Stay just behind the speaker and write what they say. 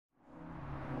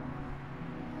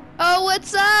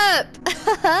what's up?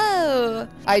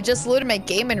 I just loaded my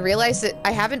game and realized that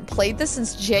I haven't played this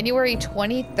since January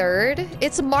 23rd.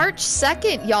 It's March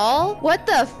 2nd, y'all. What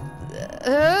the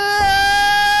Oh!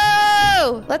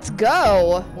 Let's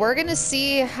go. We're gonna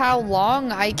see how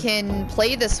long I can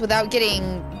play this without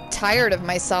getting tired of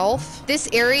myself. This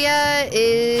area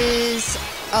is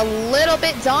a little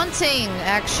bit daunting,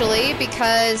 actually,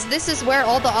 because this is where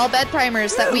all the all-bed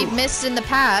primers that we've missed in the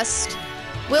past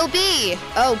will be.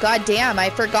 Oh, goddamn, I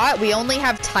forgot we only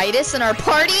have Titus in our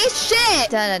party? Shit!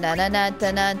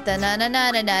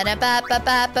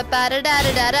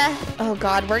 Oh,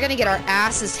 God, we're gonna get our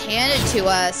asses handed to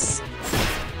us.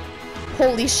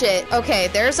 Holy shit. Okay,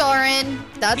 there's Auron.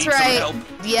 That's right.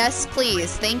 Yes,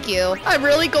 please. Thank you. I'm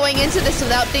really going into this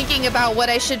without thinking about what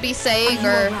I should be saying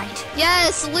or... Right?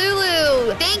 Yes,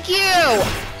 Lulu! Thank you!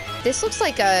 This looks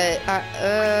like a...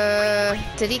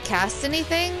 did he cast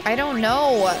anything? I don't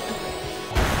know.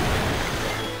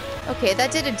 Okay,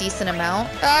 that did a decent amount.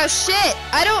 Oh, shit!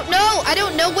 I don't know! I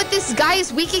don't know what this guy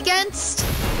is weak against.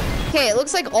 Okay, it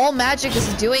looks like all magic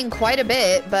is doing quite a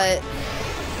bit, but...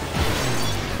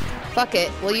 Fuck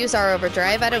it. We'll use our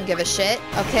overdrive. I don't give a shit.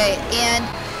 Okay, and...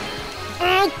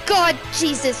 Oh, God.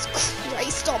 Jesus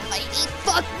Christ almighty.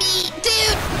 Fuck me,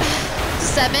 dude.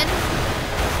 7.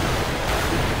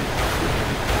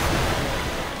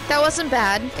 That wasn't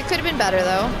bad. It could have been better,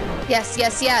 though. Yes,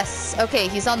 yes, yes. Okay,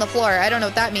 he's on the floor. I don't know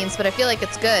what that means, but I feel like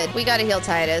it's good. We gotta heal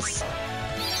Titus.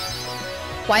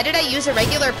 Why did I use a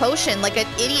regular potion like an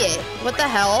idiot? What the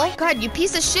hell? God, you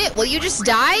piece of shit. Will you just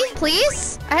die,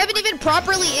 please? I haven't even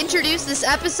properly introduced this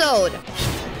episode.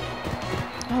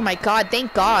 Oh my God,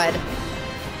 thank God.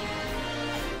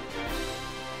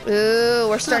 Ooh,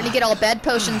 we're starting to get all bed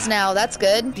potions now. That's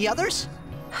good. The others?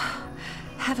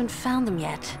 Haven't found them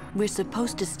yet. We're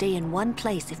supposed to stay in one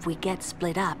place if we get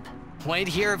split up. Wait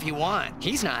here if you want.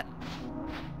 He's not.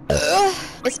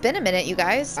 It's been a minute, you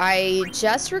guys. I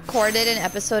just recorded an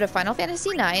episode of Final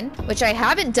Fantasy IX, which I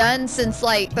haven't done since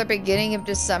like the beginning of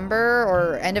December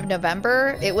or end of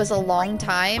November. It was a long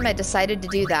time. I decided to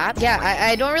do that. Yeah,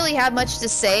 I don't really have much to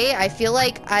say. I feel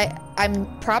like I'm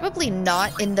probably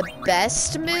not in the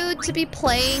best mood to be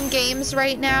playing games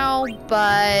right now,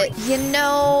 but you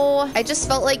know, I just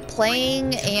felt like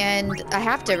playing and I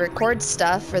have to record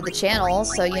stuff for the channel,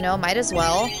 so you know, might as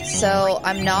well. So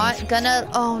I'm not gonna,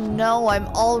 oh no, I'm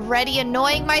already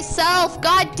annoying myself.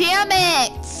 God damn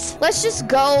it. Let's just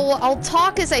go. I'll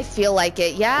talk as I feel like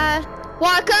it, yeah?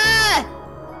 Waka!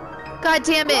 God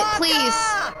damn it, please.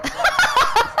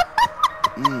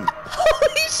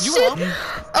 Holy shit.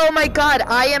 Oh my God,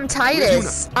 I am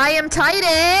Titus. I am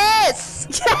Titus.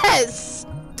 Yes.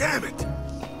 Damn it.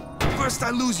 First I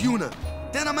lose Yuna,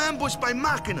 then I'm ambushed by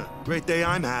Machina. Great day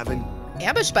I'm having.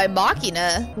 Ambushed by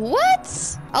Machina?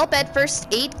 What? Albed first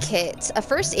aid kit. A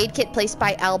first aid kit placed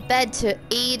by Albed to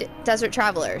aid desert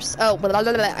travelers. Oh, blah,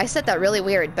 blah, blah. I said that really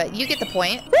weird, but you get the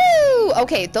point. Woo!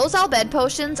 Okay, those Albed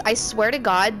potions, I swear to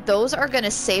God, those are gonna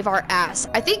save our ass.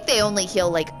 I think they only heal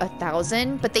like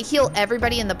 1,000, but they heal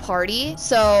everybody in the party.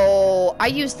 So I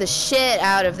use the shit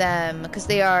out of them because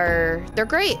they're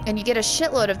great. And you get a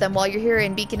shitload of them while you're here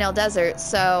in Beacon Desert.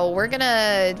 So we're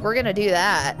gonna do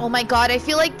that. Oh my God, I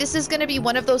feel like this is gonna be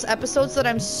one of those episodes that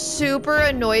I'm super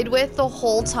annoyed with the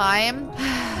whole time.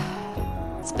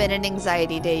 It's been an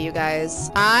anxiety day, you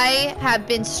guys. I have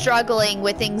been struggling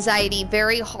with anxiety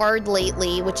very hard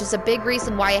lately, which is a big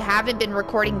reason why I haven't been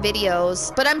recording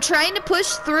videos, but I'm trying to push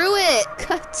through it.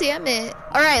 God damn it.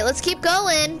 All right, let's keep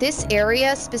going. This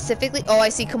area specifically, oh, I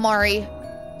see Kamari.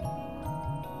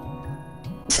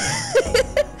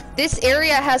 This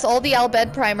area has all the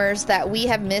Albed primers that we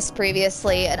have missed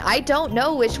previously, and I don't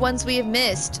know which ones we have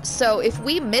missed. So if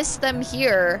we miss them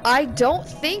here, I don't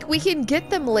think we can get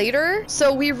them later.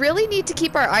 So we really need to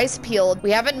keep our eyes peeled.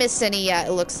 We haven't missed any yet,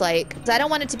 it looks like. I don't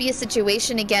want it to be a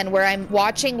situation again where I'm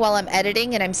watching while I'm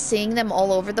editing and I'm seeing them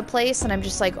all over the place and I'm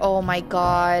just like, oh my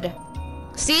God.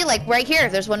 See, like right here,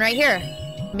 there's one right here.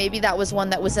 Maybe that was one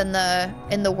that was in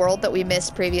the world that we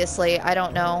missed previously. I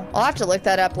don't know. I'll have to look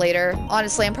that up later.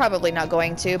 Honestly, I'm probably not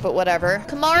going to, but whatever.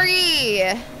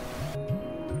 Kamari!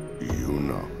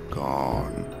 Yuna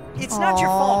gone. It's not your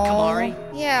fault, Kamari.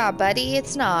 Yeah, buddy,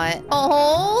 it's not.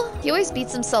 Oh, he always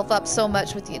beats himself up so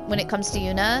much with when it comes to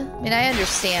Yuna. I mean, I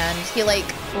understand. He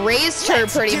like raised her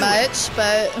pretty much,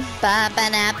 but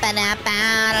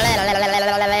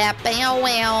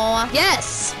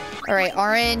yes. All right,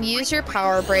 Auron, use your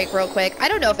power break real quick. I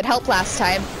don't know if it helped last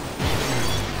time.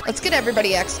 Let's get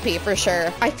everybody XP for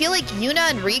sure. I feel like Yuna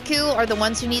and Riku are the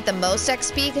ones who need the most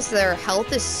XP because their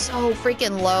health is so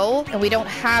freaking low and we don't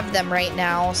have them right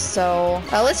now. So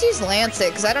let's use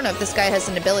Lancet because I don't know if this guy has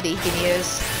an ability he can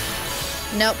use.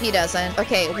 Nope, he doesn't.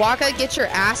 Okay, Waka, get your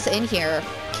ass in here.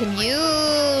 Can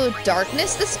you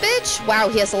darkness this bitch? Wow,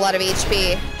 he has a lot of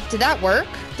HP. Did that work?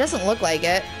 Doesn't look like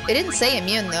it. It didn't say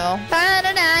immune though.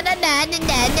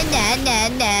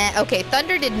 Okay,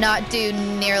 Thunder did not do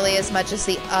nearly as much as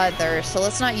the other, so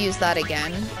let's not use that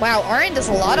again. Wow, Arin does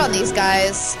a lot on these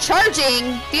guys.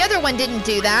 Charging! The other one didn't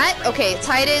do that. Okay,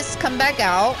 Titus, come back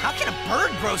out. How can a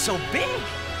bird grow so big?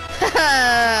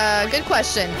 Good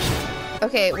question.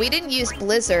 Okay, we didn't use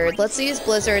Blizzard. Let's use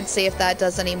Blizzard, see if that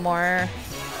does any more.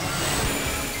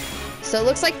 So it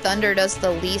looks like Thunder does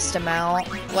the least amount.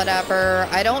 Whatever.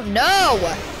 I don't know!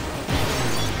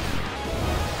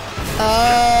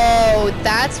 Oh,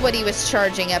 that's what he was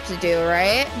charging up to do,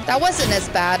 right? That wasn't as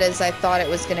bad as I thought it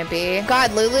was gonna be.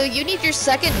 God, Lulu, you need your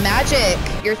second magic.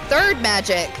 Your third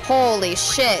magic. Holy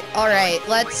shit. All right,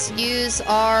 let's use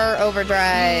our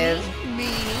overdrive.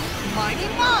 Me, mighty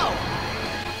mo.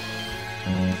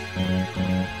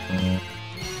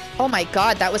 Oh my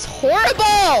god, that was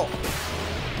horrible!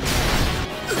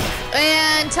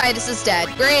 And Titus is dead.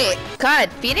 Great.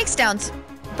 God, Phoenix Downs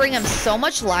bring him so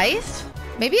much life.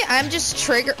 Maybe I'm just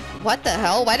triggered. What the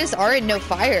hell? Why does Arin know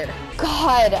fire?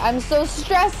 God, I'm so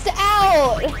stressed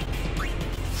out.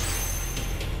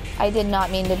 I did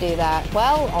not mean to do that.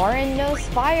 Well, Arin knows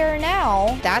fire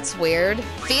now. That's weird.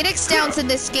 Phoenix Downs in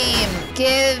this game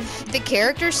give the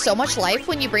characters so much life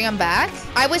when you bring them back.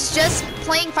 I was just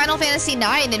playing Final Fantasy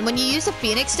IX, and when you use a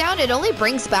Phoenix Down, it only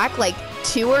brings back like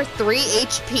 2 or 3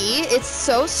 HP. It's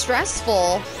so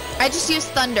stressful. I just used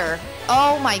Thunder.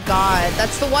 Oh my god,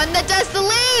 that's the one that does the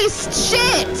least!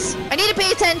 Shit! I need to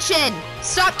pay attention!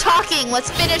 Stop talking,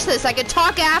 let's finish this. I can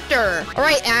talk after.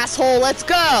 Alright, asshole, let's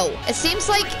go! It seems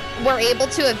like we're able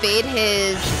to evade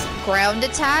his ground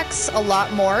attacks a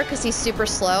lot more because he's super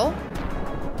slow.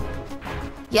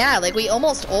 Yeah, like we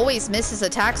almost always miss his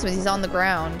attacks when he's on the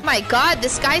ground. My god,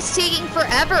 this guy's taking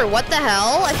forever. What the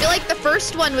hell? I feel like the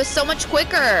first one was so much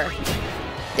quicker.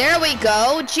 There we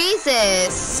go.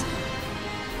 Jesus.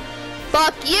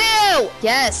 Fuck you!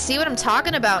 Yes, see what I'm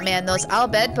talking about, man. Those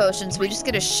Albed potions, we just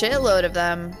get a shitload of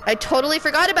them. I totally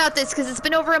forgot about this because it's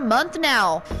been over a month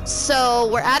now. So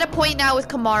we're at a point now with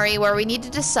Kimahri where we need to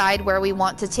decide where we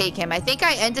want to take him. I think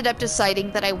I ended up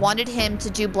deciding that I wanted him to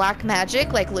do black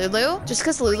magic like Lulu. Just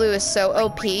because Lulu is so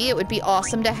OP, it would be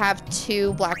awesome to have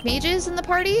 2 black mages in the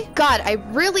party. God, I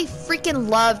really freaking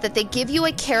love that they give you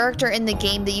a character in the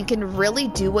game that you can really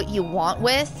do what you want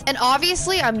with. And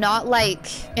obviously, I'm not like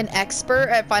an expert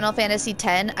at Final Fantasy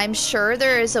X. I'm sure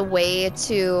there is a way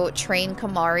to train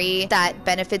Kimahri that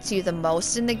benefits you the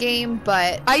most in the game,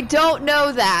 but I don't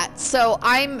know that. So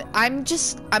I'm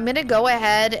gonna go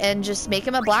ahead and just make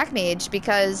him a black mage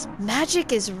because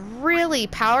magic is really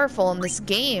powerful in this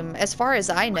game as far as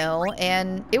I know,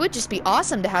 and it would just be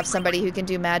awesome to have somebody who can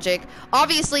do magic.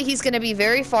 Obviously, he's gonna be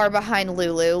very far behind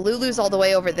Lulu. Lulu's all the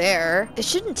way over there. It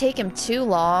shouldn't take him too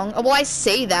long. Well, I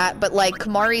say that, but like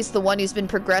Kamari's the one who's been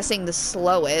progressing the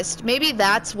slowest. Maybe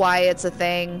that's why it's a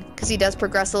thing, because he does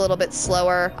progress a little bit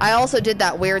slower. I also did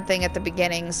that weird thing at the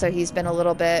beginning, so he's been a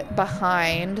little bit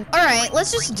behind. All right,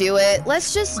 let's just do it.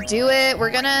 Let's just do it. We're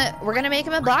gonna make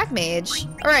him a black mage.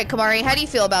 All right, Kimahri, how do you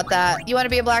feel about that? You want to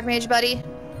be a black mage, buddy?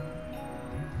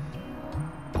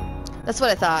 That's what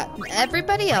I thought.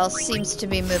 Everybody else seems to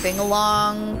be moving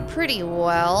along pretty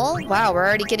well. Wow, we're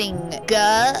already getting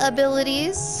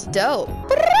abilities. Dope.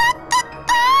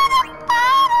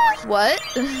 What?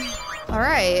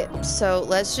 Alright, so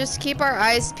let's just keep our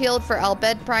eyes peeled for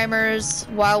Albed primers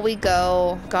while we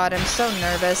go. God, I'm so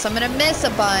nervous. I'm gonna miss a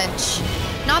bunch.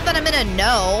 Not that I'm gonna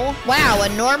know. Wow, a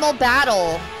normal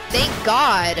battle. Thank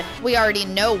God. We already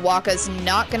know Waka's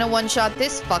not gonna one-shot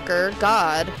this fucker.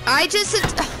 God.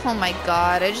 Oh my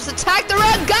God, I just attacked the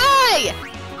wrong guy!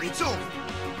 It's over.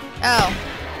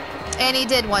 Oh. And he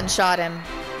did one-shot him.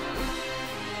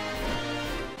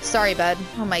 Sorry, bud.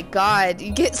 Oh my God,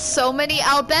 you get so many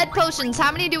Albed potions.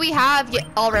 How many do we have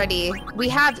already? We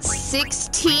have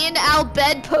 16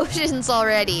 Albed potions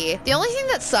already. The only thing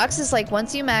that sucks is like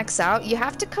once you max out, you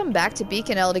have to come back to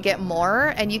Beaconell to get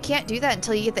more, and you can't do that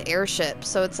until you get the airship.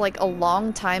 So it's like a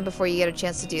long time before you get a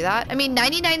chance to do that. I mean,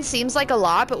 99 seems like a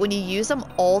lot, but when you use them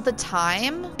all the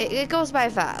time, it goes by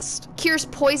fast. Cures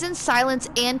poison, silence,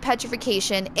 and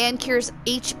petrification, and cures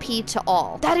HP to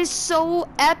all. That is so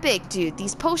epic, dude.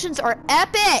 These potions potions are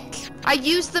epic. I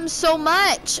use them so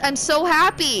much. I'm so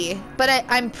happy. But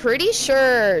I'm pretty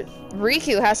sure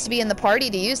Riku has to be in the party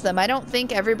to use them. I don't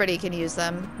think everybody can use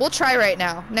them. We'll try right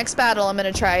now. Next battle, I'm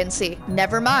gonna try and see.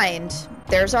 Never mind.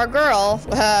 There's our girl.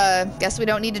 Guess we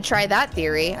don't need to try that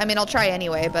theory. I mean, I'll try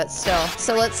anyway, but still.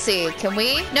 So let's see. Can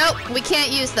we? Nope, we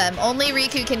can't use them. Only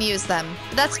Riku can use them.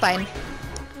 That's fine.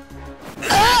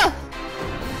 Ah!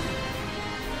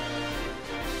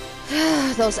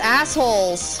 Those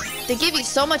assholes. They give you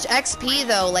so much XP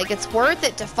though, like it's worth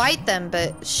it to fight them,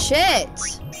 but shit.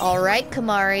 All right,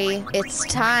 Kamari, it's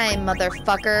time,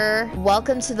 motherfucker.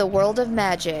 Welcome to the world of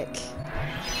magic.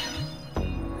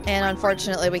 And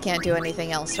unfortunately, we can't do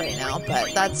anything else right now,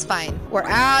 but that's fine. We're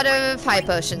out of high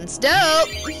potions. Dope!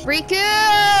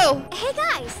 Riku! Hey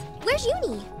guys, where's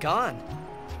Uni? Gone.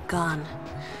 Gone.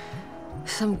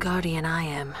 Some guardian I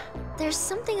am. There's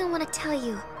something I want to tell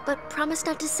you, but promise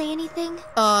not to say anything.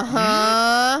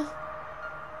 Uh-huh.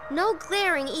 No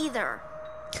glaring either.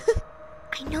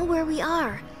 I know where we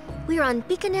are. We're on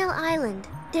Bikanel Island.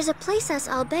 There's a place us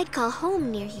Albed call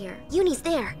home near here. Uni's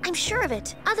there, I'm sure of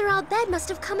it. Other Albed must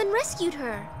have come and rescued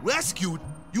her. Rescued?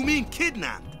 You mean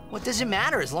kidnapped? What does it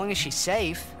matter as long as she's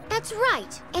safe? That's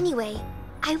right. Anyway,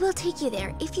 I will take you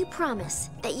there if you promise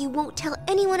that you won't tell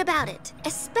anyone about it.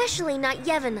 Especially not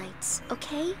Yevonites,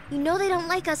 okay? You know they don't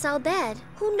like us Albed.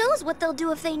 Who knows what they'll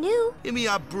do if they knew? Give me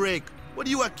a break. What are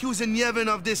you accusing Yevon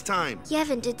of this time?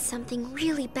 Yevon did something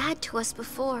really bad to us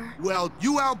before. Well,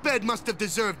 you Albed must have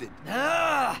deserved it.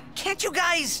 Can't you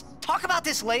guys talk about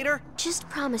this later? Just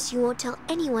promise you won't tell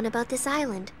anyone about this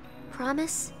island.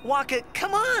 Promise? Waka,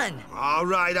 come on! All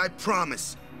right, I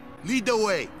promise. Lead the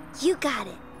way. You got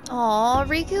it. Aw,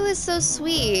 Riku is so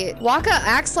sweet. Waka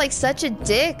acts like such a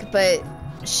dick, but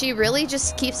she really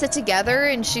just keeps it together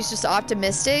and she's just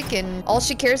optimistic and all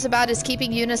she cares about is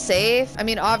keeping Yuna safe. I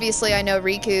mean, obviously I know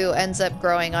Riku ends up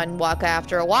growing on Waka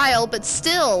after a while, but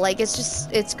still, like,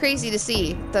 it's crazy to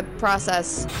see the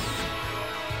process.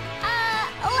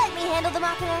 Let me handle the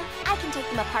Machina. I can take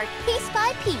them apart piece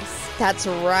by piece. That's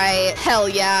right. Hell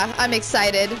yeah. I'm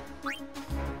excited.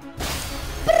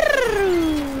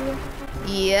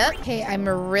 Yep. Hey, I'm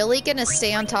really gonna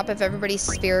stay on top of everybody's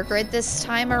sphere grid this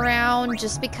time around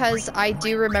just because I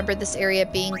do remember this area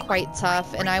being quite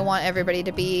tough and I want everybody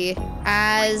to be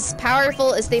as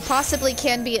powerful as they possibly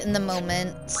can be in the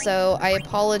moment. So I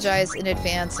apologize in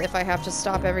advance if I have to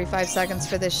stop every 5 seconds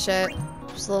for this shit.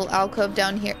 There's a little alcove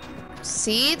down here.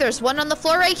 See? There's one on the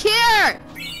floor right here!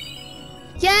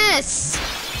 Yes!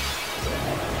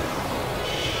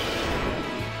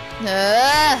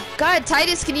 God,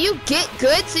 Titus, can you get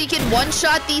good so you can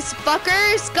one-shot these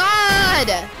fuckers? God!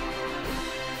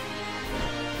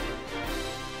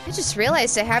 I just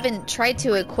realized I haven't tried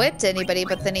to equip anybody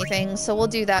with anything, so we'll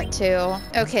do that too.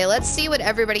 Okay, let's see what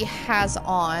everybody has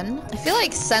on. I feel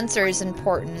like sensor is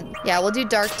important. Yeah, we'll do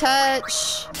Dark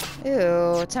Touch.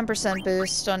 Ooh, 10%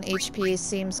 boost on HP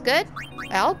seems good.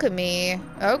 Alchemy.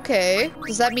 Okay.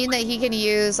 Does that mean that he can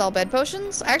use all bed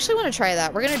potions? I actually want to try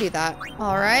that. We're gonna do that.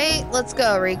 All right, let's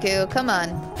go, Riku. Come on.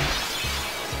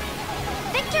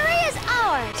 Victory is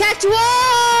ours!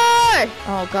 Cactuar!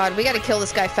 Oh god, we gotta kill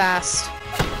this guy fast.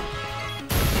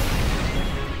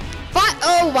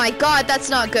 Oh my god,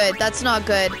 that's not good. That's not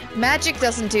good. Magic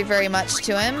doesn't do very much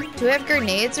to him. Do we have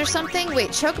grenades or something? Wait,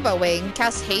 Chocobo Wing.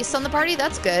 Cast haste on the party?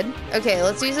 That's good. Okay,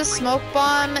 let's use a smoke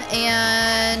bomb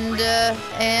and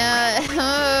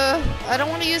I don't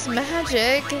want to use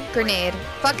magic. Grenade.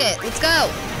 Fuck it. Let's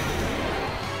go.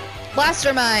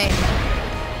 Blaster mine.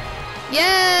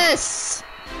 Yes!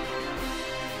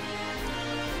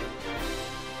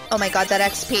 Oh my god, that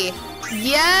XP.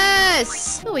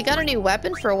 Yes! Oh, we got a new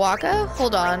weapon for Waka.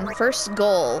 Hold on. First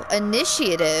goal.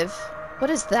 Initiative. What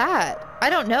is that? I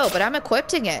don't know, but I'm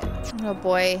equipping it. Oh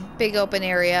boy. Big open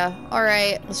area.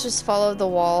 Alright, let's just follow the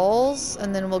walls,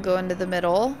 and then we'll go into the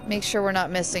middle. Make sure we're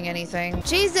not missing anything.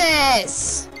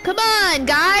 Jesus! Come on,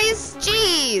 guys!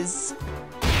 Jeez!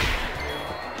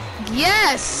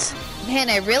 Yes!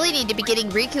 Man, I really need to be getting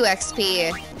Riku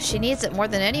XP. She needs it more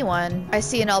than anyone. I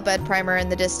see an Albed primer in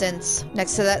the distance,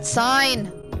 next to that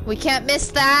sign. We can't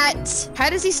miss that. How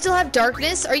does he still have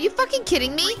darkness? Are you fucking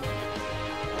kidding me?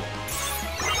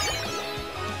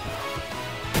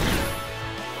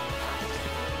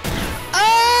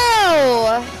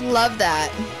 Oh, love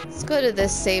that. Let's go to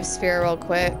this save sphere real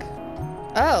quick.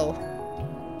 Oh.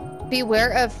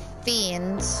 Beware of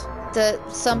fiends.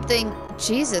 Something.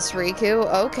 Jesus, Riku.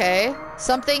 Okay.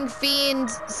 Something fiend.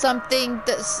 Something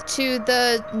to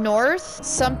the north.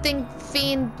 Something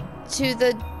fiend to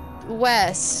the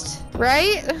west.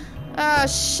 Right? Oh,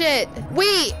 shit.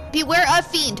 Wait, beware of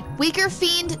fiend. Weaker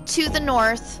fiend to the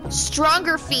north.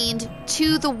 Stronger fiend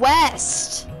to the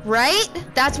west. Right?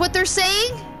 That's what they're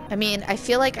saying? I mean, I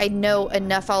feel like I know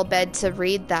enough Al Bhed to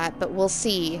read that, but we'll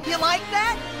see. You like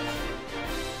that?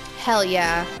 Hell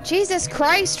yeah. Jesus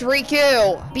Christ,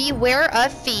 Riku. Beware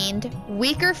of fiend.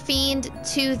 Weaker fiend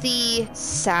to the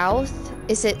south.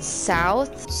 Is it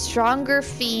south? Stronger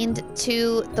fiend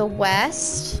to the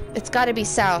west? It's got to be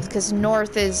south because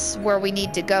north is where we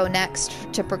need to go next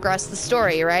to progress the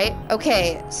story, right?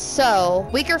 Okay, so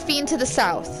weaker fiend to the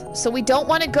south. So we don't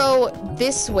want to go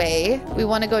this way. We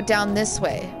want to go down this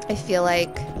way. I feel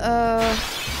like,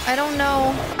 I don't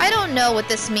know. I don't know what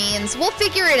this means. We'll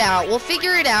figure it out. We'll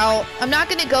figure it out. I'm not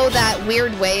gonna go that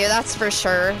weird way, that's for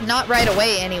sure. Not right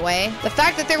away, anyway. The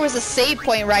fact that there was a save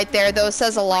point right there, though,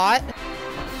 says a lot.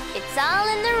 It's all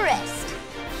in the wrist.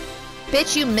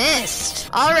 Bitch, you missed.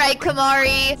 All right,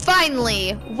 Kamari.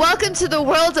 Finally, welcome to the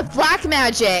world of black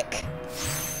magic.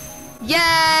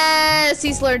 Yes,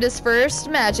 he's learned his first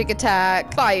magic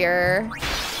attack. Fire.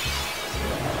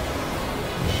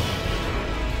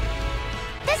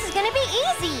 This is gonna be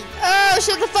easy. Oh,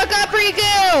 shut the fuck up,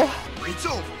 Riku! It's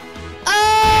over.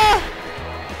 Oh!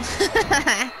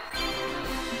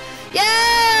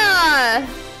 Yeah!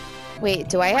 Wait,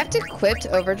 do I have to equip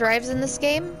overdrives in this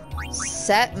game?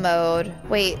 Set mode.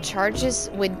 Wait, charges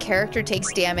when character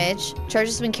takes damage.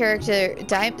 Charges when character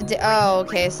oh,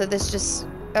 okay, so this just...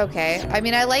 Okay. I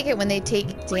mean, I like it when they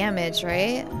take damage,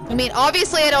 right? I mean,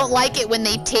 obviously I don't like it when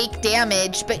they take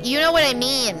damage, but you know what I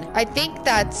mean. I think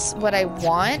that's what I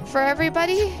want for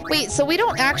everybody. Wait, so we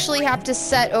don't actually have to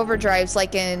set overdrives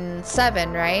like in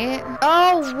 7, right?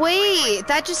 Oh, wait.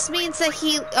 That just means that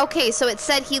he... Okay, so it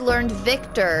said he learned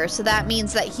Victor, so that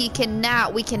means that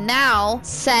we can now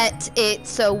set it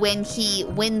so when he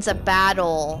wins a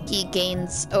battle, he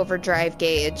gains overdrive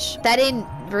gauge. That didn't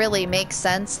really make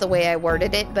sense the way I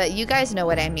worded it, but you guys know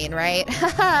what I mean, right?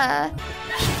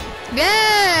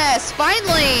 Yes,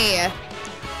 finally.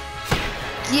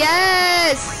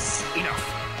 Yes. Enough.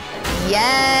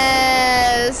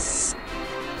 Yes.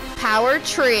 Power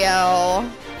trio.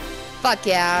 Fuck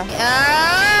yeah.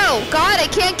 Oh, God, I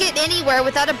can't get anywhere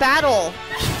without a battle.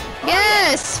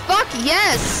 Yes, fuck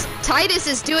yes. Titus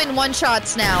is doing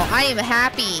one-shots now. I am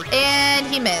happy. And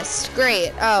he missed.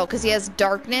 Great. Oh, because he has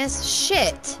darkness?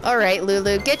 Shit. All right,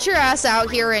 Lulu, get your ass out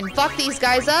here and fuck these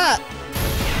guys up.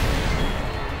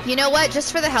 You know what?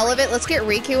 Just for the hell of it, let's get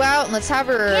Riku out and let's have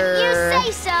her... If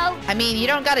you say so. I mean, you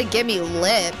don't gotta give me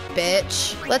lip,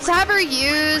 bitch. Let's have her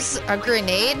use a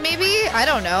grenade, maybe? I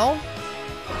don't know.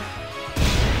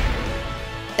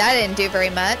 That didn't do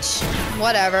very much.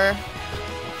 Whatever.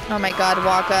 Oh my God,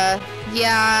 Waka.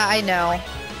 Yeah, I know.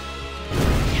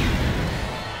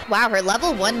 Wow, her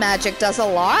level 1 magic does a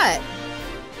lot.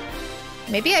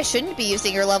 Maybe I shouldn't be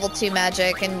using her level 2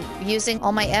 magic and using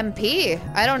all my MP.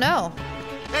 I don't know.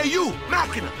 Hey, you!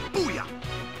 Machina! Booyah!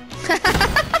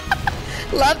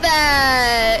 Love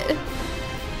that!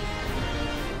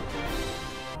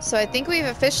 So I think we've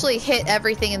officially hit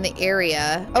everything in the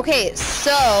area. Okay,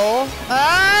 so...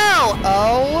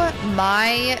 Oh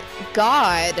my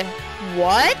God.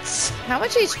 What? How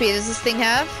much HP does this thing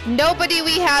have? Nobody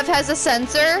we have has a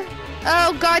sensor.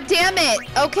 Oh, God damn it.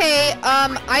 Okay,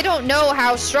 I don't know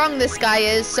how strong this guy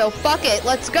is, so fuck it.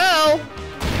 Let's go.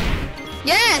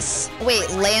 Yes! Wait,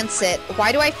 Lancet.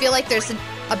 Why do I feel like there's an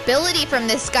ability from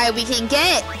this guy we can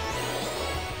get?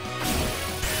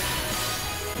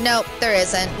 Nope, there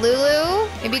isn't. Lulu,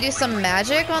 maybe do some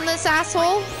magic on this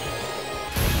asshole?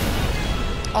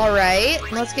 Alright,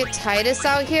 let's get Titus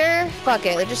out here. Fuck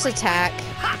it, just attack.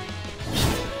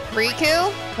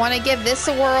 Riku, wanna give this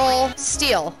a whirl?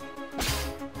 Steal.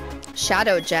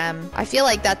 Shadow Gem. I feel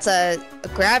like that's a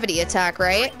gravity attack,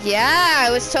 right? Yeah, I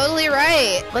was totally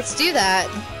right. Let's do that.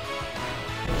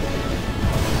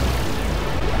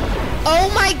 Oh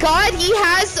my God, he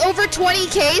has over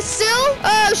 20k still?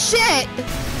 Oh shit.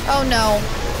 Oh no.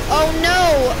 Oh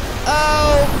no.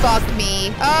 Oh, fuck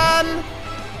me.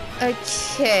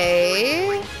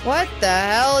 Okay. What the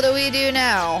hell do we do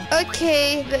now?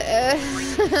 Okay.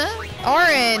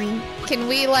 Auron, can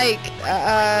we like,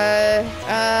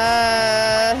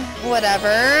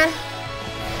 whatever.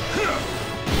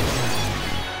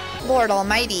 Lord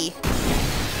Almighty.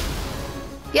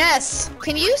 Yes.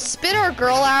 Can you spit our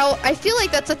girl out? I feel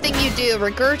like that's a thing you do.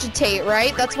 Regurgitate,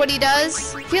 right? That's what he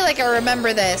does? I feel like I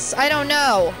remember this. I don't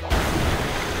know.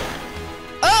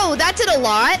 Oh, that did a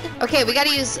lot. Okay, we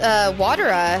gotta use,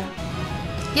 Watera.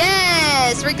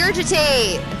 Yes!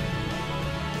 Regurgitate!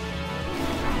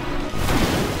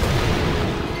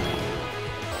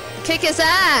 Kick his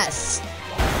ass!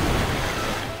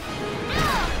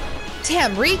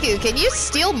 Damn, Riku, can you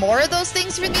steal more of those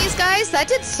things from these guys? That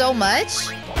did so much.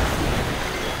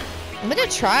 I'm gonna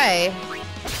try.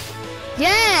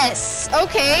 Yes!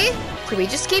 Okay. Can we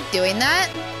just keep doing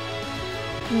that?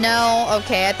 No,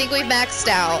 okay, I think we've maxed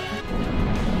out.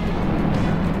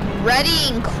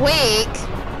 Readying Quake?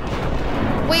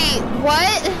 Wait,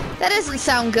 what? That doesn't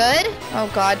sound good. Oh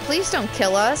god, please don't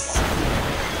kill us.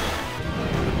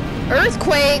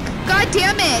 Earthquake! God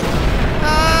damn it!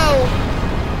 Oh!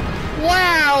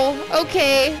 Wow,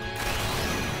 okay.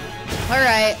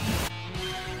 Alright.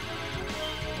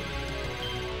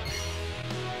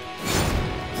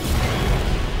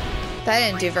 That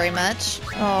didn't do very much.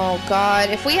 Oh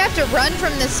god, if we have to run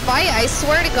from this fight, I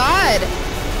swear to god.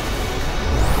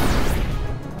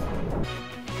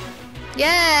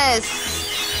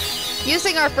 Yes!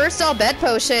 Using our first all bed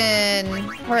potion.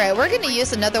 Alright, we're gonna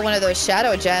use another one of those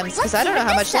shadow gems, because I don't know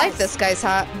how much life this guy's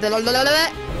hot.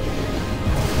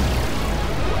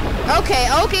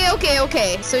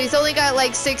 Okay. So he's only got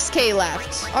like 6k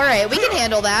left. Alright, we can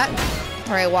handle that.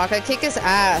 Alright, Waka, kick his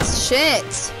ass.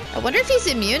 Shit. I wonder if he's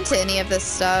immune to any of this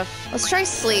stuff. Let's try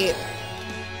sleep.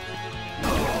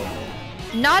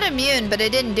 Not immune, but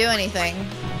it didn't do anything.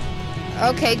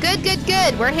 Okay,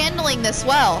 good. We're handling this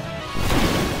well.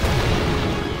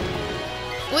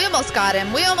 We almost got him.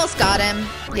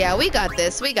 Yeah, we got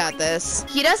this.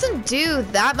 He doesn't do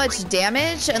that much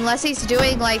damage unless he's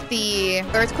doing like the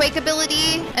earthquake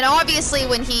ability. And obviously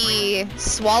when he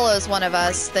swallows one of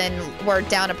us, then we're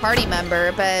down a party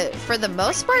member. But for the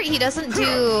most part, he doesn't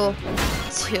do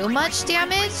too much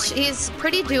damage. He's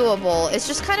pretty doable. It's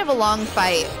just kind of a long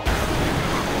fight.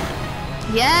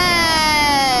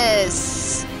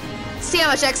 Yes! See how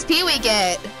much XP we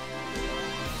get.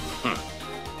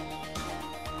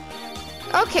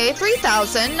 Okay,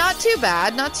 3,000. Not too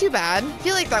bad. I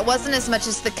feel like that wasn't as much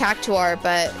as the Cactuar,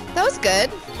 but that was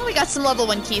good. Well, we got some level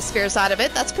 1 key spheres out of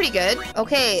it. That's pretty good.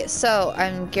 Okay, so I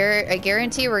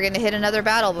guarantee we're gonna hit another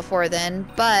battle before then,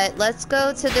 but let's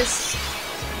go to this.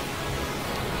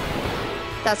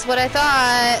 That's what I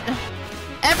thought.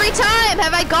 Every time!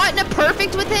 Have I gotten a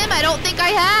perfect with him? I don't think I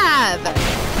have.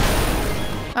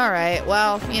 Alright,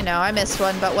 well, you know, I missed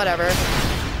one, but whatever.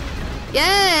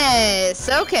 Yes!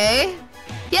 Okay.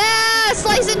 Yeah!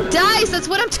 Slice and dice! That's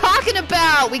what I'm talking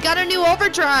about! We got a new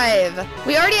overdrive!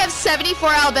 We already have 74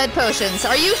 Albed potions.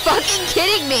 Are you fucking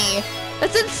kidding me?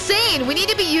 That's insane! We need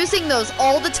to be using those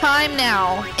all the time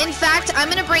now. In fact, I'm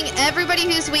gonna bring everybody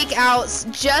who's weak out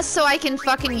just so I can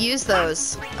fucking use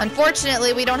those.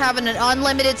 Unfortunately, we don't have an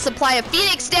unlimited supply of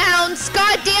Phoenix Downs!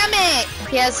 God damn it!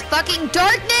 He has fucking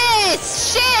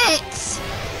darkness! Shit!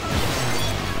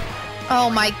 Oh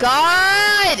my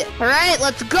god! Alright,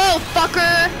 let's go,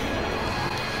 fucker!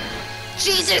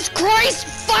 Jesus Christ!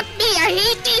 Fuck me! I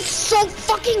hate these so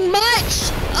fucking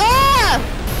much! Ah!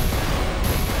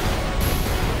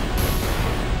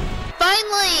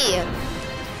 Finally!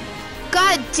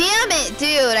 God damn it,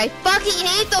 dude! I fucking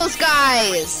hate those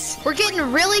guys! We're getting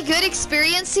really good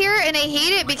experience here, and I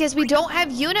hate it because we don't have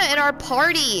Yuna in our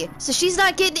party. So she's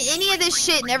not getting any of this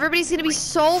shit, and everybody's gonna be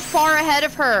so far ahead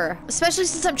of her. Especially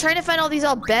since I'm trying to find all these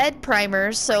Albed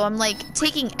primers, so I'm like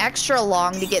taking extra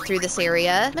long to get through this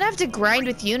area. I'm gonna have to grind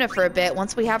with Yuna for a bit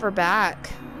once we have her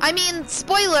back. I mean,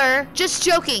 spoiler, just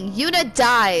joking, Yuna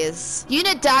dies.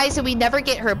 Yuna dies and we never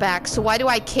get her back, so why do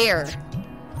I care?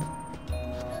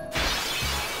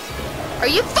 Are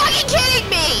you fucking kidding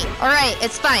me? All right,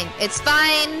 it's fine. It's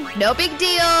fine. No big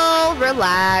deal.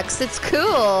 Relax. It's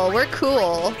cool. We're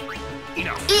cool.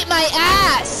 Eat my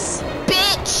ass,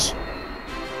 bitch.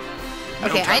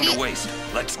 Okay, I need to waste.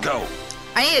 Let's go.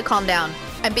 I need to calm down.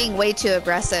 I'm being way too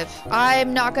aggressive.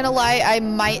 I'm not gonna lie, I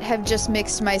might have just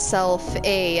mixed myself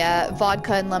a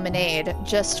vodka and lemonade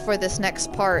just for this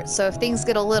next part. So if things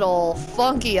get a little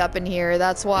funky up in here,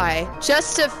 that's why.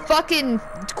 Just to fucking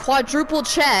quadruple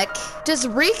check, does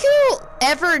Riku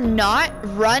ever not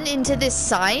run into this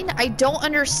sign? I don't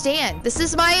understand. This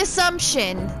is my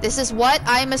assumption. This is what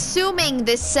I'm assuming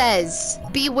this says.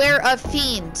 Beware of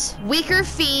fiend. Weaker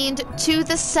fiend to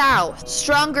the south.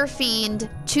 Stronger fiend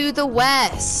to the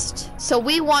west. So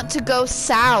we want to go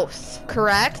south,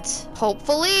 correct?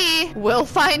 Hopefully. We'll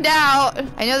find out.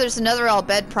 I know there's another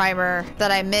Albed primer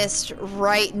that I missed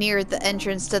right near the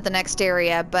entrance to the next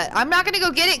area, but I'm not gonna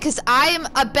go get it because I am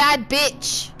a bad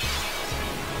bitch.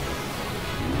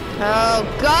 Oh,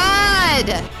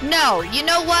 God! No, you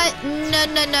know what?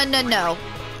 No.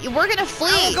 We're gonna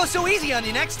flee. I won't go so easy on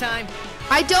you next time.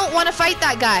 I don't want to fight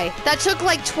that guy. That took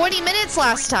like 20 minutes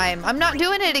last time. I'm not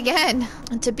doing it again.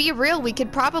 And to be real, we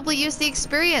could probably use the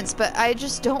experience, but I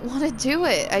just don't want to do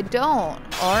it. I don't.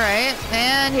 All right,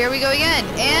 and here we go again.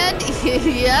 And,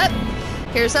 yep.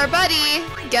 Here's our buddy.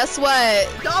 Guess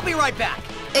what? I'll be right back.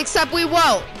 Except we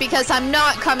won't, because I'm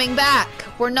not coming back.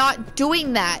 We're not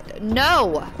doing that.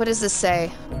 No. What does this say?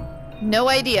 No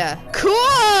idea.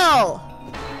 Cool!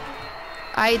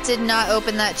 I did not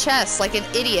open that chest like an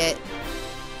idiot.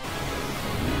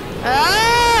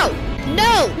 Oh!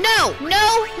 No, no,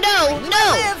 no, no,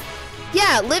 no!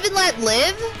 Yeah, live and let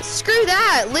live? Screw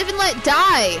that. Live and let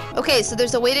die. Okay, so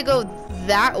there's a way to go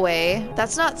that way.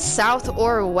 That's not south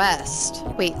or west.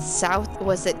 Wait, south?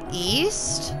 Was it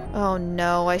east? Oh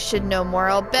no, I should know more.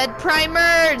 I'll bed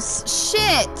primers.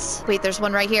 Shit. Wait, there's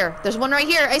one right here. There's one right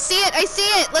here. I see it. I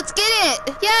see it. Let's get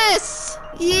it. Yes.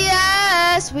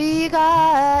 Yes, we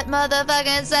got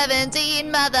motherfucking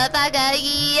 17, motherfucker.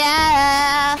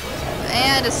 Yeah.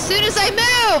 And as soon as I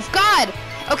move, God.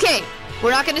 Okay. We're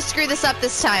not gonna screw this up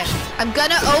this time. I'm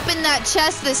gonna open that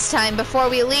chest this time before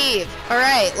we leave. All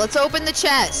right, let's open the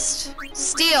chest.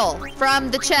 Steal from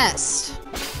the chest.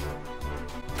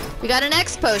 We got an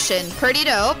X potion. Pretty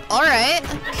dope. All right.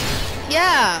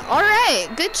 Yeah, all right.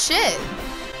 Good shit.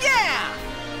 Yeah!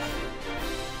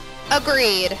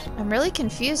 Agreed. I'm really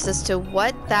confused as to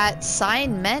what that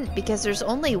sign meant because there's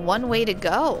only one way to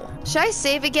go. Should I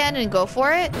save again and go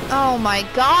for it? Oh my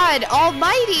God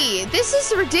almighty. This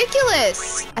is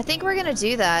ridiculous. I think we're gonna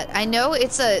do that. I know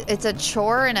it's a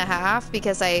chore and a half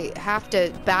because I have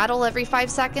to battle every 5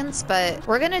 seconds, but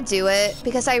we're gonna do it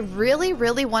because I really,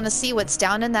 really want to see what's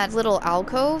down in that little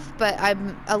alcove, but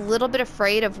I'm a little bit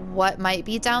afraid of what might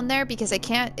be down there because I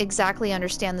can't exactly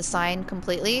understand the sign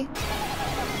completely.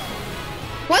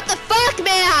 What the fuck,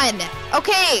 man?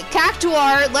 Okay,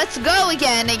 Cactuar, let's go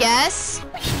again, I guess.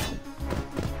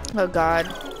 Oh God.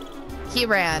 He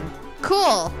ran.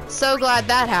 Cool. So glad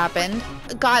that happened.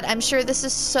 God, I'm sure this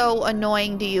is so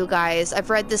annoying to you guys. I've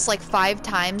read this like 5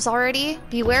 times already.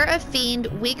 Beware of fiend,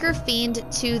 weaker fiend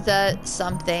to the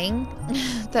something.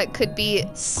 That could be...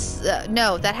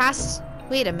 no, that has...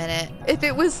 Wait a minute. If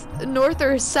it was north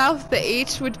or south, the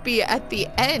H would be at the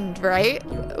end, right?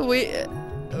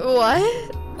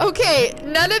 What? Okay,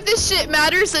 none of this shit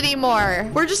matters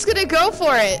anymore. We're just gonna go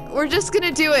for it. We're just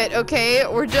gonna do it, okay?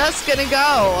 We're just gonna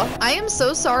go. I am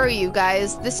so sorry, you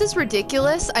guys. This is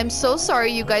ridiculous. I'm so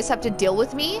sorry you guys have to deal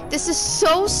with me. This is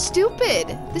so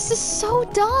stupid. This is so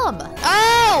dumb.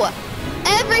 Oh!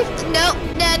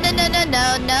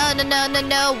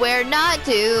 No, we're not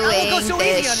doing go so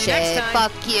easy this on you next shit. time.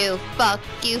 Fuck you, fuck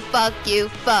you, fuck you,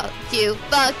 fuck you,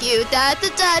 fuck you, da da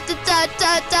da da da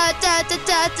da da da da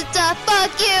da da,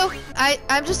 fuck you.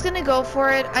 I'm just gonna go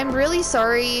for it. I'm really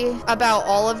sorry about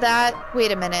all of that.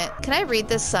 Wait a minute. Can I read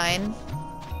this sign?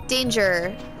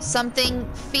 Danger. Something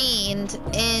fiend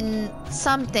in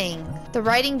something. The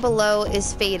writing below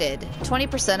is faded.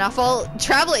 20% off all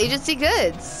travel agency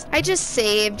goods. I just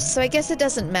saved, so I guess it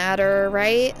doesn't matter,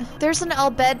 right? There's an Al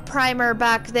Bhed primer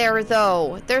back there,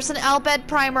 though. There's an Al Bhed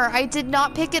primer. I did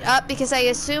not pick it up because I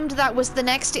assumed that was the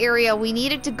next area we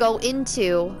needed to go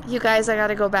into. You guys, I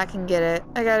gotta go back and get it.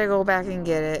 I gotta go back and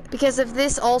get it. Because if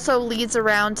this also leads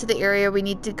around to the area we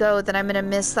need to go, then I'm gonna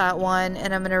miss that one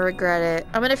and I'm gonna regret it.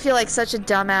 I'm gonna feel like such a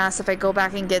dumbass if I go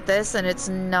back and get this and it's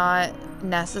not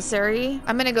necessary.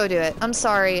 I'm gonna go do it. I'm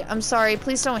sorry. I'm sorry.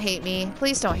 Please don't hate me.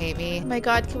 Please don't hate me. Oh my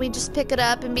God, can we just pick it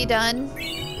up and be done?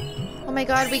 Oh my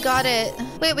God, we got it.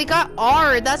 Wait, we got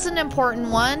R. That's an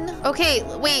important one. Okay,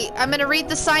 wait. I'm gonna read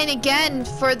the sign again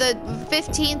for the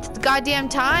 15th goddamn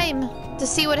time to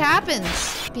see what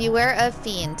happens. Beware of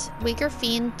fiend. Weaker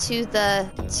fiend to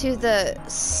the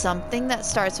something that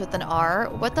starts with an R.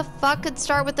 What the fuck could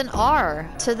start with an R?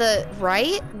 To the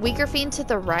right? Weaker fiend to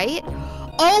the right?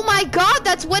 Oh my God,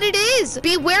 that's what it is!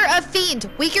 Beware of fiend.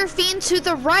 Weaker fiend to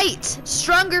the right.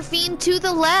 Stronger fiend to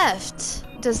the left.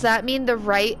 Does that mean the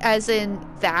right as in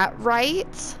that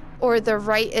right? Or the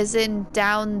right as in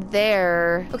down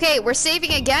there? Okay, we're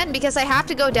saving again because I have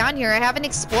to go down here. I haven't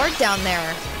explored down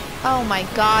there. Oh my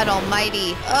God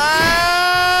almighty.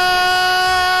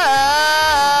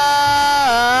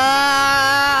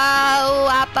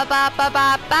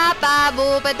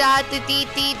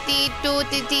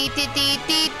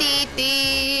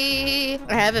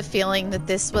 I have a feeling that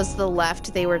this was the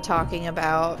left they were talking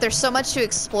about. There's so much to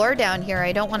explore down here.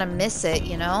 I don't want to miss it,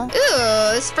 you know?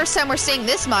 Ooh, this is the first time we're seeing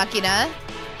this Machina.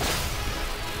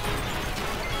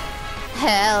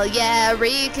 Hell yeah,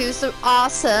 Riku's so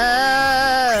awesome.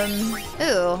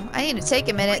 Ooh, I need to take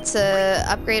a minute to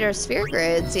upgrade our sphere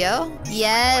grids, yo.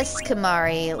 Yes,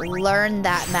 Kamari, learn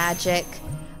that magic.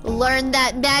 Learn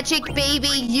that magic, baby.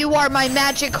 You are my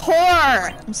magic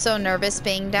whore. I'm so nervous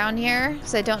being down here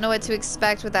because I don't know what to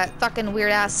expect with that fucking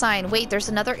weird ass sign. Wait, there's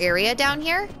another area down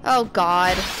here? Oh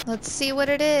God. Let's see what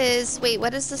it is. Wait,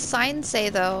 what does the sign say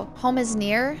though? Home is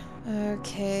near?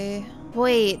 Okay.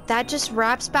 Wait, that just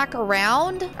wraps back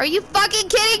around? Are you fucking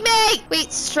kidding me?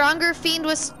 Wait, stronger fiend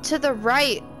was to the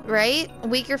right, right?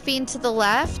 Weaker fiend to the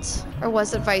left? Or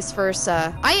was it vice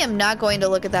versa? I am not going to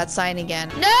look at that sign again.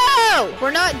 No!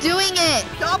 We're not doing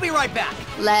it! I'll be right back.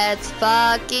 Let's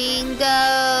fucking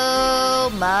go,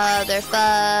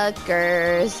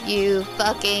 motherfuckers. You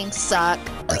fucking suck.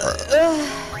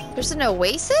 There's an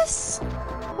oasis?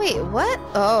 Wait, what?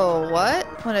 Oh, what?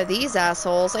 One of these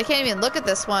assholes. I can't even look at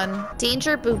this one.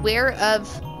 Danger, beware of...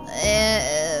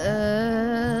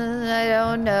 I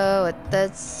don't know what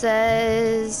that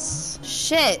says.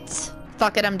 Shit.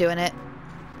 Fuck it, I'm doing it.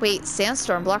 Wait,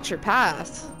 sandstorm blocks your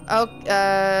path. Oh,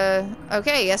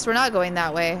 okay, guess we're not going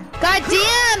that way. God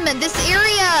damn, this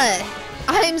area!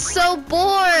 I'm so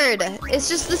bored. It's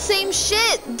just the same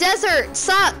shit. Desert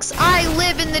sucks. I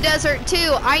live in the desert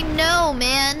too. I know,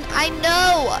 man. I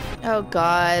know. Oh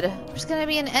God. There's gonna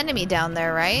be an enemy down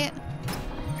there, right?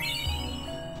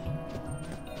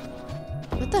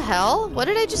 What the hell? What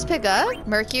did I just pick up?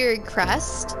 Mercury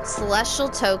crest. Celestial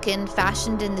token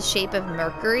fashioned in the shape of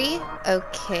Mercury.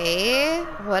 Okay.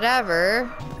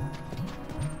 Whatever.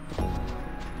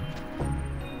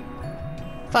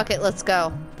 Fuck it, let's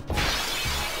go.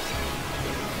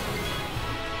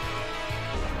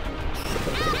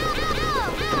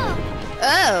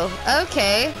 Oh,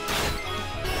 okay.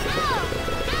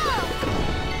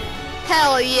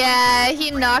 Hell yeah, he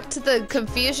knocked the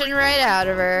confusion right out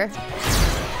of her.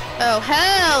 Oh,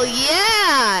 hell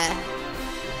yeah!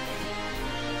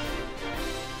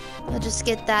 I'll just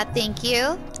get that, thank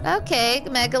you. Okay,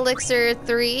 Mega Elixir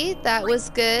 3, that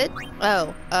was good.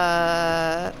 Oh,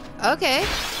 okay.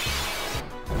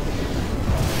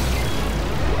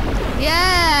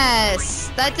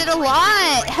 Yes! That did a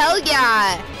lot! Hell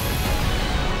yeah!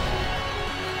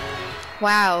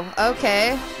 Wow,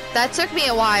 okay. That took me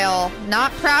a while.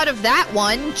 Not proud of that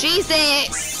one.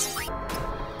 Jesus!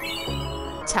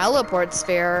 Teleport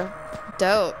sphere.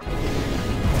 Dope.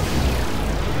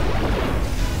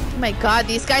 Oh my God,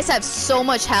 these guys have so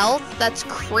much health. That's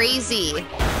crazy.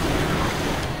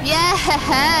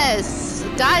 Yes!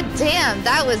 God damn,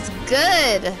 that was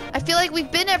good. I feel like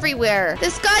we've been everywhere.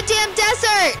 This goddamn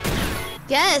desert!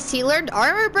 Yes, he learned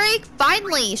armor break?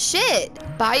 Finally, shit.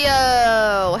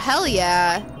 Bio, hell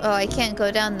yeah. Oh, I can't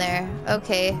go down there.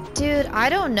 Okay. Dude, I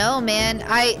don't know, man.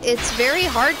 It's very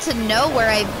hard to know where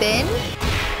I've been.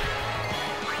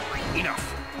 Enough.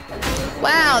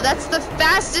 Wow, that's the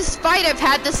fastest fight I've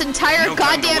had this entire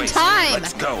goddamn time.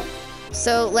 Let's go.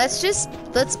 So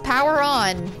let's power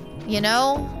on, you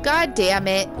know? God damn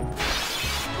it.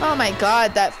 Oh my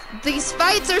God, these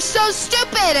fights are so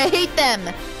stupid. I hate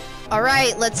them. All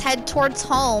right, let's head towards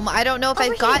home. I don't know if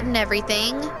I've gotten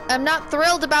everything. I'm not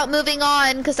thrilled about moving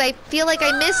on because I feel like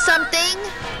I missed something.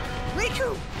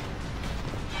 Riku!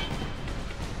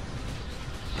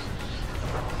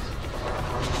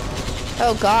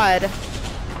 Oh God.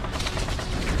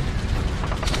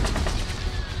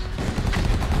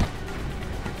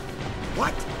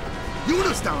 What?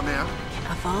 Yuna's down there.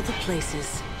 Of all the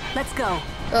places. Let's go.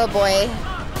 Oh boy.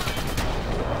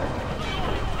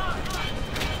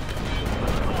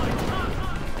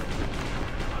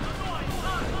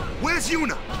 Where's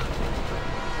Yuna?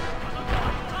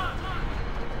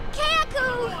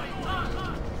 Kaku!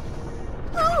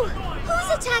 Who's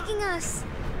attacking us?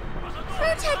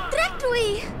 Protect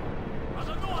Directly!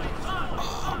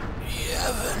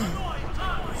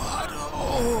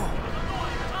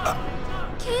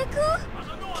 Kaku?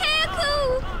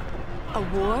 Kaku! A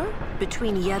war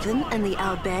between Yevon and the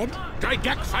Albed?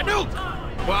 Dragek Fanuk!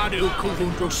 Wadu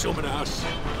Kuvundro Sumanas.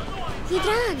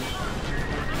 Vidran!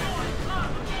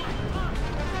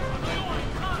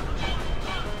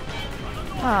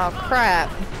 Oh crap.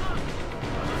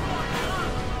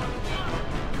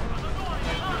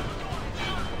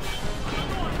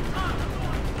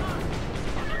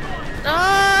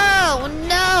 Oh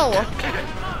no!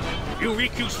 You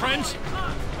Riku's friends?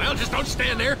 Well, just don't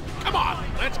stand there. Come on,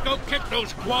 let's go kick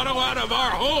those Guado out of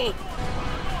our hole.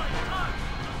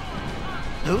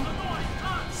 Who?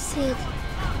 Sid,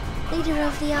 leader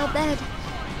of the Albed.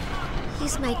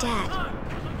 He's my dad.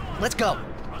 Let's go.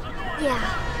 Yeah,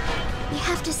 we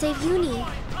have to save Uni.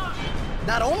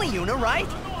 Not only Yuna, right?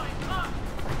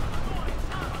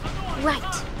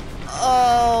 Right.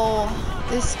 Oh,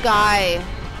 this guy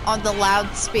on the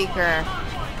loudspeaker.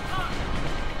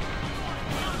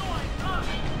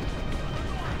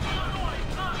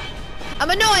 I'm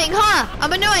annoying, huh?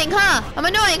 I'm annoying, huh? I'm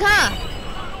annoying, huh?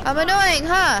 I'm annoying,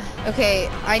 huh? Okay,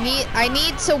 I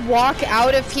need to walk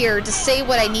out of here to say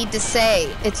what I need to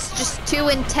say. It's just too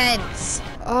intense.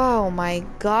 Oh my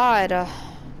god.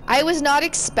 I was not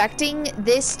expecting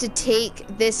this to take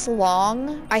this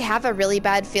long. I have a really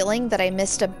bad feeling that I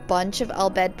missed a bunch of Al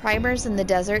Bhed primers in the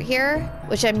desert here,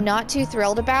 which I'm not too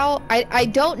thrilled about. I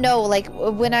don't know, like,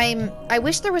 I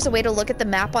wish there was a way to look at the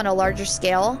map on a larger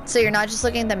scale, so you're not just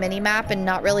looking at the mini map and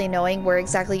not really knowing where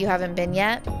exactly you haven't been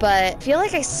yet, but I feel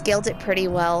like I scaled it pretty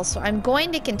well, so I'm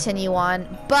going to continue on,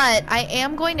 but I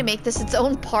am going to make this its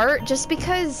own part just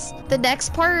because the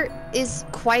next part is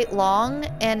quite long,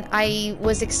 and I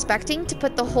was expecting to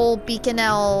put the whole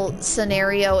Beaconell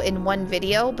scenario in one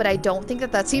video, but I don't think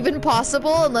that that's even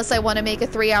possible unless I want to make a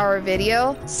 3-hour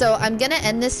video. So I'm gonna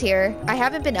end this here. I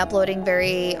haven't been uploading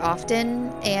very often,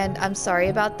 and I'm sorry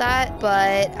about that,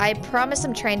 but I promise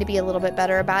I'm trying to be a little bit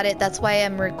better about it. That's why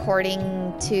I'm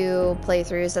recording 2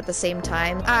 playthroughs at the same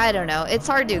time. I don't know. It's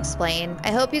hard to explain.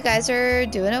 I hope you guys are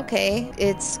doing okay.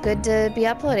 It's good to be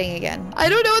uploading again. I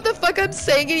don't know what the fuck I'm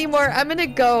saying anymore. I'm gonna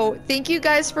go. Thank you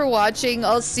guys for watching.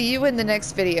 I'll see you in the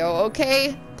next video,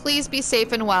 okay? Please be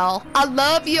safe and well. I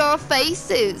love your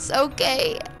faces,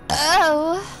 okay?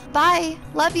 Oh, bye.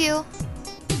 Love you.